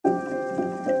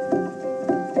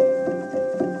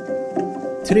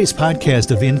Today's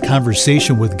podcast of In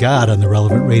Conversation with God on the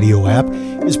Relevant Radio app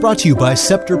is brought to you by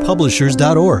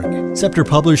ScepterPublishers.org. Scepter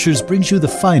Publishers brings you the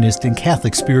finest in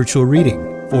Catholic spiritual reading.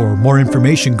 For more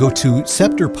information, go to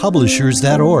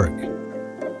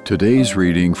ScepterPublishers.org. Today's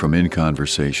reading from In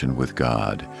Conversation with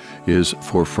God is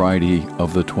for Friday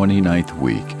of the 29th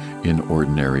week in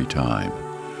Ordinary Time.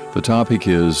 The topic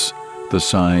is The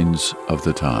Signs of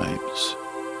the Times.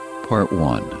 Part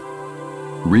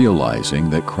 1. Realizing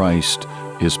that Christ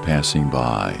is passing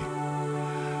by.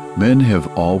 Men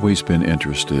have always been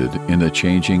interested in the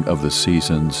changing of the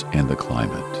seasons and the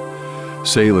climate.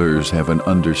 Sailors have an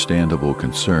understandable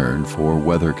concern for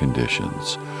weather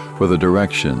conditions, for the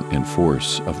direction and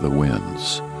force of the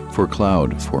winds, for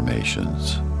cloud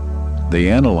formations.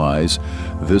 They analyze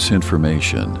this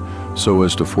information so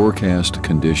as to forecast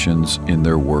conditions in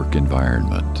their work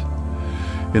environment.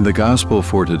 In the Gospel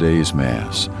for today's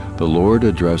Mass, the Lord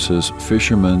addresses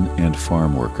fishermen and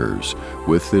farm workers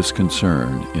with this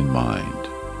concern in mind.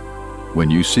 When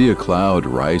you see a cloud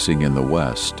rising in the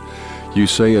west, you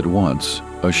say at once,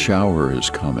 "A shower is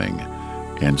coming,"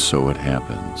 and so it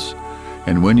happens.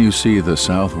 And when you see the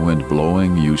south wind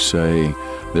blowing, you say,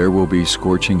 "There will be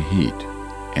scorching heat,"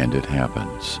 and it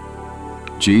happens.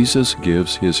 Jesus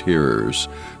gives his hearers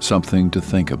something to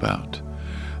think about.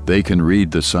 They can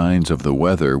read the signs of the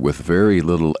weather with very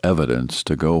little evidence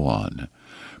to go on,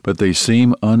 but they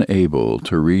seem unable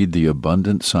to read the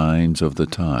abundant signs of the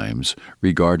times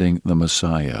regarding the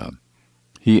Messiah.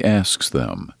 He asks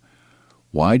them,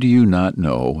 "Why do you not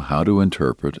know how to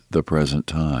interpret the present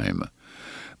time?"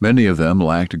 Many of them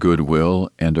lacked goodwill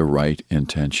and a right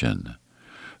intention.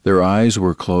 Their eyes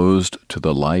were closed to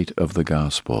the light of the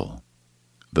gospel.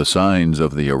 The signs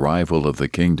of the arrival of the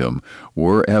kingdom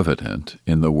were evident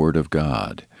in the Word of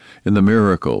God, in the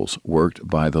miracles worked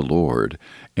by the Lord,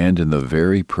 and in the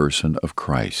very person of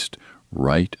Christ,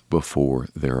 right before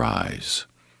their eyes.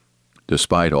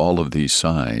 Despite all of these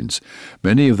signs,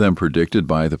 many of them predicted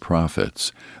by the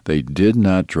prophets, they did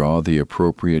not draw the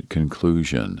appropriate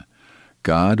conclusion.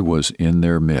 God was in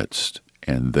their midst,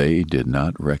 and they did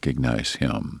not recognize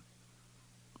him.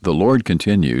 The Lord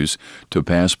continues to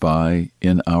pass by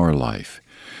in our life.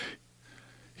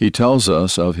 He tells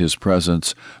us of his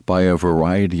presence by a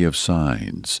variety of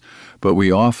signs, but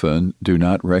we often do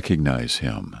not recognize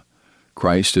him.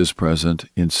 Christ is present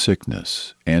in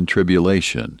sickness and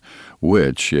tribulation,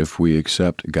 which, if we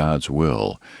accept God's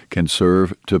will, can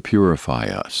serve to purify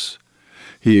us.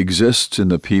 He exists in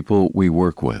the people we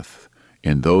work with,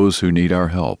 in those who need our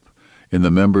help, in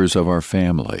the members of our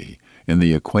family, in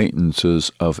the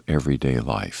acquaintances of everyday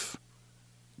life.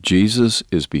 Jesus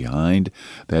is behind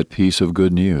that piece of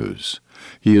good news.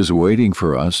 He is waiting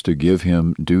for us to give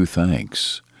him due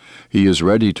thanks. He is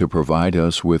ready to provide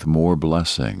us with more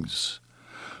blessings.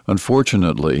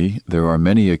 Unfortunately, there are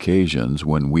many occasions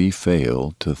when we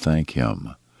fail to thank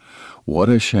him. What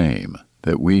a shame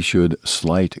that we should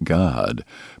slight God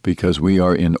because we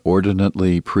are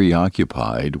inordinately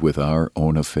preoccupied with our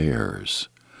own affairs.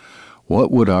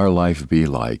 What would our life be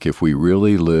like if we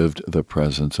really lived the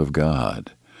presence of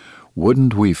God?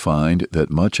 Wouldn't we find that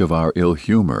much of our ill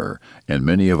humor and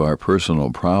many of our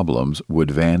personal problems would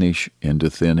vanish into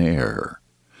thin air?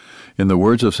 In the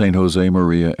words of St.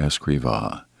 Josemaria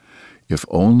Escrivá, if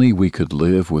only we could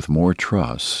live with more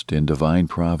trust in divine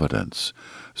providence,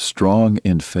 strong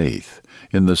in faith,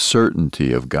 in the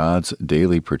certainty of God's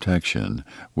daily protection,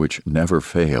 which never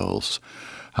fails,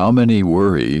 how many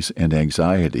worries and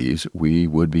anxieties we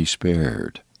would be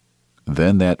spared.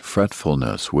 Then that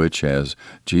fretfulness which, as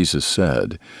Jesus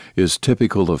said, is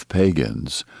typical of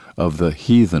pagans, of the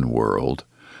heathen world,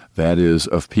 that is,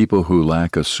 of people who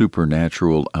lack a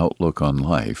supernatural outlook on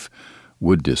life,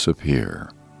 would disappear.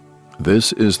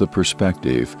 This is the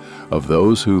perspective of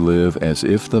those who live as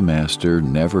if the Master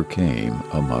never came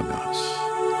among us.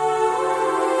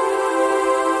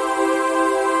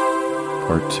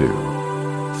 Part 2.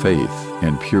 Faith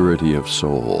and purity of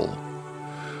soul.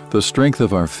 The strength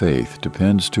of our faith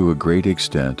depends to a great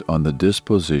extent on the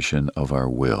disposition of our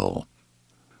will.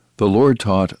 The Lord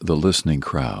taught the listening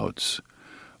crowds,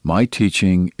 "My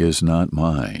teaching is not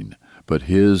mine, but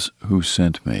his who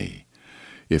sent me.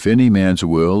 If any man's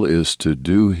will is to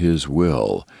do his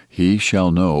will, he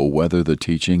shall know whether the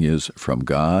teaching is from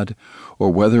God or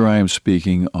whether I am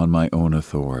speaking on my own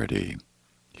authority.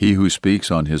 He who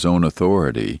speaks on his own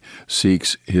authority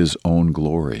seeks his own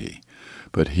glory,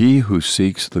 but he who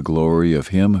seeks the glory of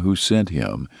him who sent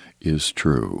him is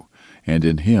true, and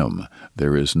in him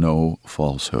there is no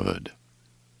falsehood."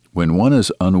 When one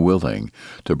is unwilling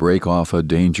to break off a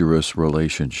dangerous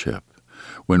relationship,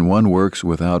 When one works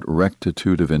without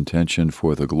rectitude of intention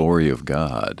for the glory of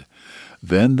God,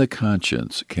 then the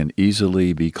conscience can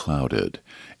easily be clouded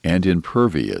and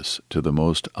impervious to the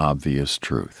most obvious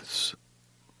truths.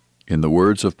 In the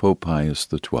words of Pope Pius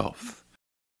XII,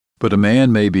 "But a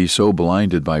man may be so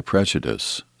blinded by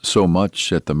prejudice, so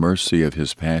much at the mercy of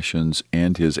his passions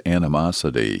and his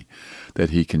animosity, that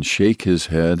he can shake his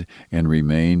head and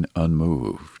remain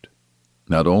unmoved.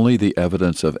 Not only the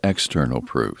evidence of external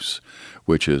proofs,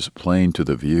 which is plain to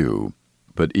the view,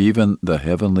 but even the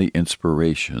heavenly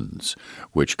inspirations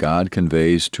which God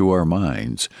conveys to our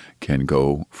minds can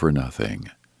go for nothing.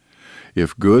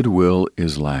 If good will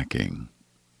is lacking,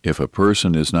 if a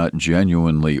person is not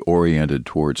genuinely oriented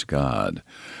towards God,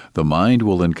 the mind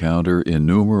will encounter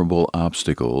innumerable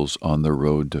obstacles on the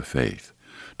road to faith,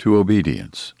 to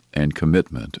obedience, and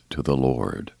commitment to the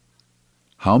Lord.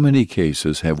 How many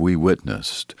cases have we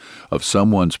witnessed of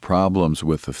someone's problems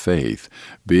with the faith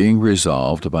being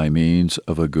resolved by means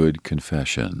of a good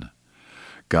confession?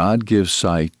 God gives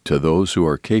sight to those who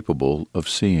are capable of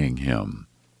seeing Him.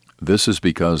 This is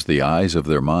because the eyes of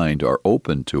their mind are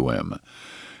open to Him.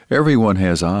 Everyone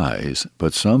has eyes,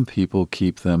 but some people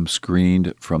keep them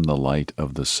screened from the light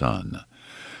of the sun.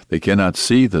 They cannot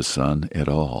see the sun at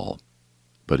all.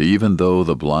 But even though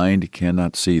the blind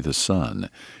cannot see the sun,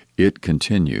 it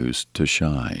continues to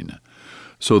shine.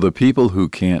 So the people who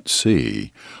can't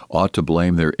see ought to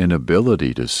blame their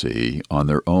inability to see on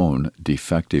their own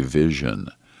defective vision.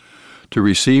 To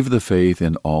receive the faith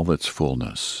in all its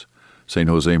fullness, St.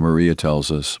 Josemaria tells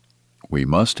us, we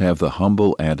must have the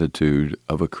humble attitude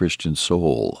of a Christian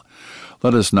soul.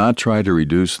 Let us not try to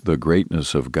reduce the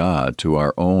greatness of God to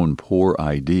our own poor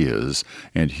ideas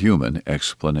and human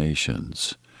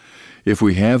explanations. If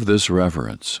we have this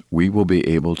reverence, we will be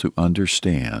able to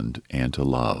understand and to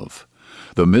love.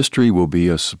 The mystery will be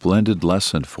a splendid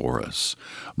lesson for us,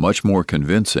 much more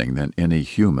convincing than any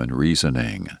human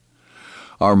reasoning.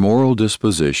 Our moral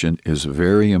disposition is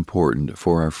very important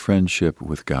for our friendship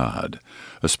with God,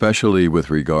 especially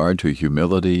with regard to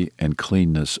humility and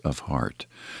cleanness of heart.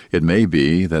 It may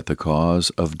be that the cause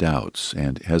of doubts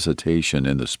and hesitation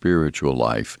in the spiritual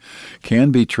life can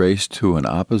be traced to an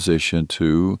opposition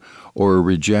to or a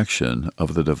rejection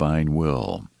of the divine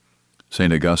will.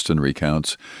 St. Augustine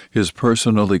recounts his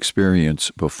personal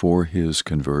experience before his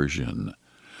conversion.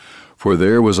 For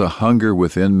there was a hunger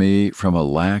within me from a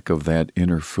lack of that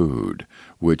inner food,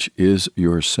 which is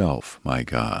yourself, my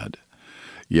God.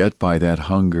 Yet by that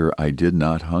hunger I did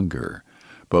not hunger,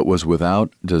 but was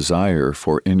without desire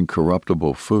for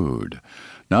incorruptible food,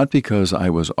 not because I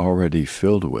was already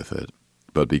filled with it,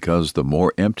 but because the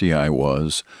more empty I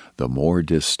was, the more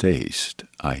distaste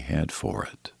I had for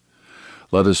it.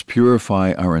 Let us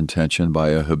purify our intention by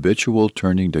a habitual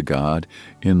turning to God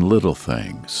in little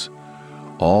things.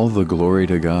 All the glory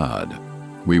to God.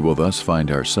 We will thus find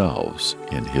ourselves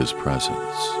in His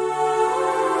presence.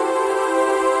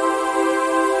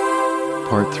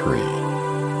 Part 3.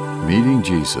 Meeting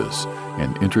Jesus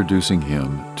and introducing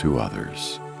Him to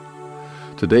others.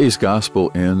 Today's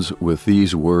Gospel ends with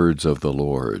these words of the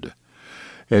Lord.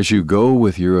 As you go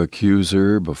with your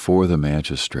accuser before the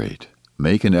magistrate,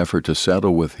 make an effort to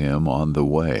settle with him on the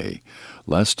way,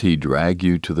 lest he drag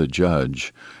you to the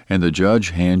judge, and the judge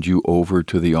hand you over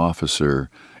to the officer,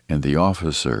 and the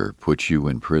officer put you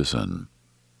in prison.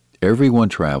 Everyone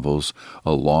travels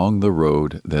along the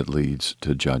road that leads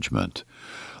to judgment.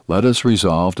 Let us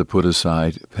resolve to put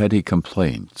aside petty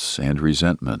complaints and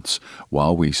resentments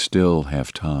while we still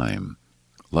have time.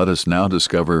 Let us now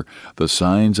discover the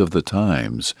signs of the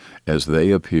times as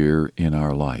they appear in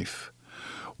our life.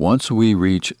 Once we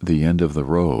reach the end of the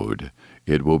road,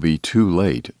 it will be too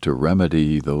late to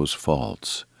remedy those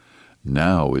faults.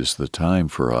 Now is the time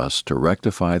for us to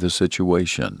rectify the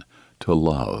situation, to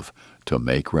love, to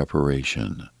make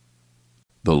reparation.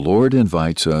 The Lord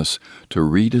invites us to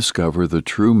rediscover the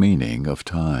true meaning of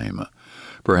time.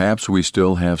 Perhaps we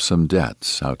still have some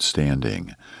debts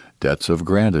outstanding, debts of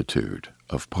gratitude,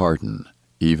 of pardon,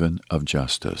 even of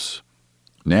justice.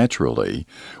 Naturally,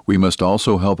 we must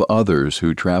also help others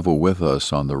who travel with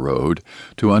us on the road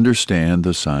to understand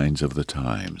the signs of the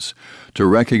times, to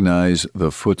recognize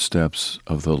the footsteps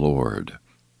of the Lord.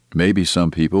 Maybe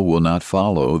some people will not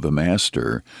follow the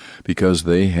Master because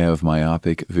they have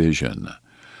myopic vision.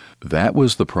 That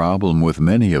was the problem with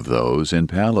many of those in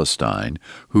Palestine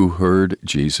who heard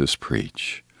Jesus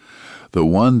preach. The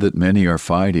one that many are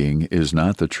fighting is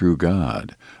not the true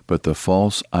God, but the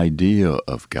false idea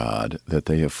of God that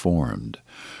they have formed,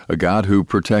 a God who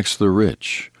protects the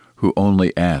rich, who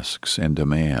only asks and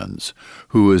demands,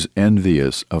 who is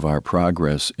envious of our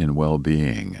progress in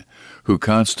well-being, who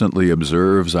constantly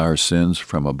observes our sins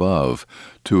from above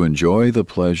to enjoy the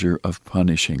pleasure of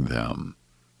punishing them.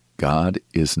 God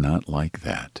is not like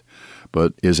that,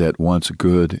 but is at once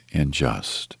good and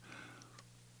just.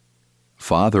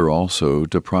 Father also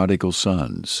to prodigal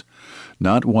sons,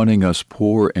 not wanting us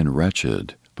poor and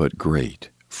wretched, but great,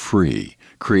 free,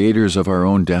 creators of our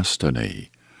own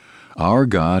destiny. Our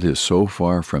God is so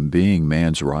far from being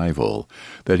man's rival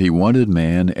that he wanted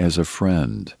man as a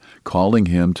friend, calling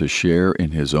him to share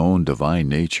in his own divine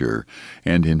nature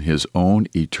and in his own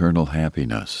eternal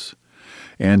happiness.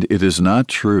 And it is not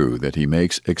true that he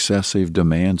makes excessive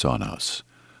demands on us.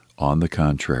 On the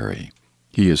contrary,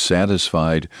 he is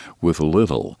satisfied with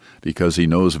little because he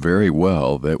knows very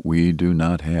well that we do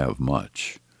not have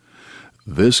much.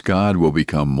 This God will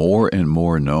become more and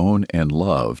more known and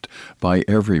loved by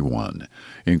everyone,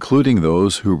 including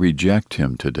those who reject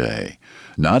him today,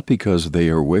 not because they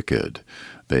are wicked,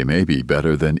 they may be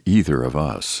better than either of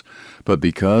us, but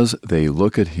because they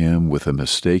look at him with a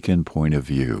mistaken point of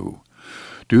view.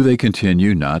 Do they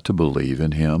continue not to believe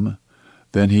in him?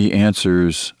 Then he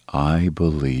answers, I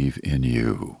believe in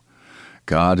you.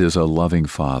 God is a loving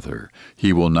Father.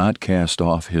 He will not cast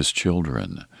off his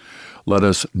children. Let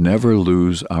us never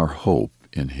lose our hope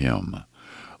in him.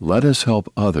 Let us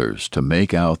help others to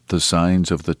make out the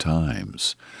signs of the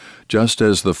times. Just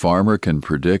as the farmer can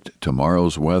predict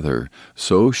tomorrow's weather,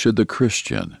 so should the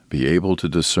Christian be able to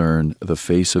discern the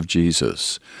face of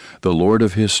Jesus, the Lord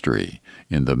of history,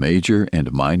 in the major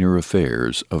and minor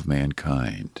affairs of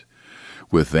mankind.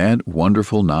 With that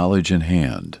wonderful knowledge in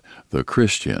hand, the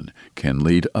Christian can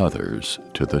lead others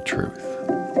to the truth.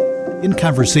 In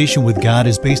Conversation with God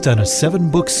is based on a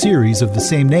 7-book series of the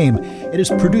same name. It is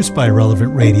produced by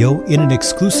Relevant Radio in an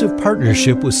exclusive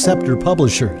partnership with Scepter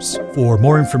Publishers. For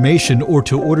more information or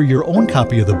to order your own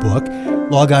copy of the book,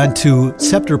 log on to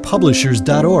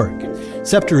scepterpublishers.org.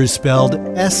 Scepter is spelled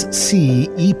S-C-E-P-T-E-R.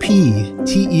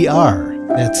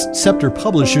 That's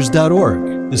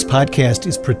scepterpublishers.org. This podcast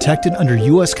is protected under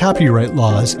U.S. copyright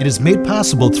laws and is made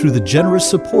possible through the generous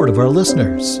support of our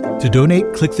listeners. To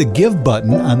donate, click the Give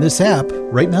button on this app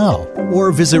right now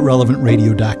or visit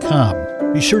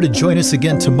relevantradio.com. Be sure to join us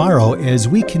again tomorrow as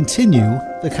we continue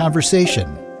the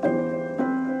conversation.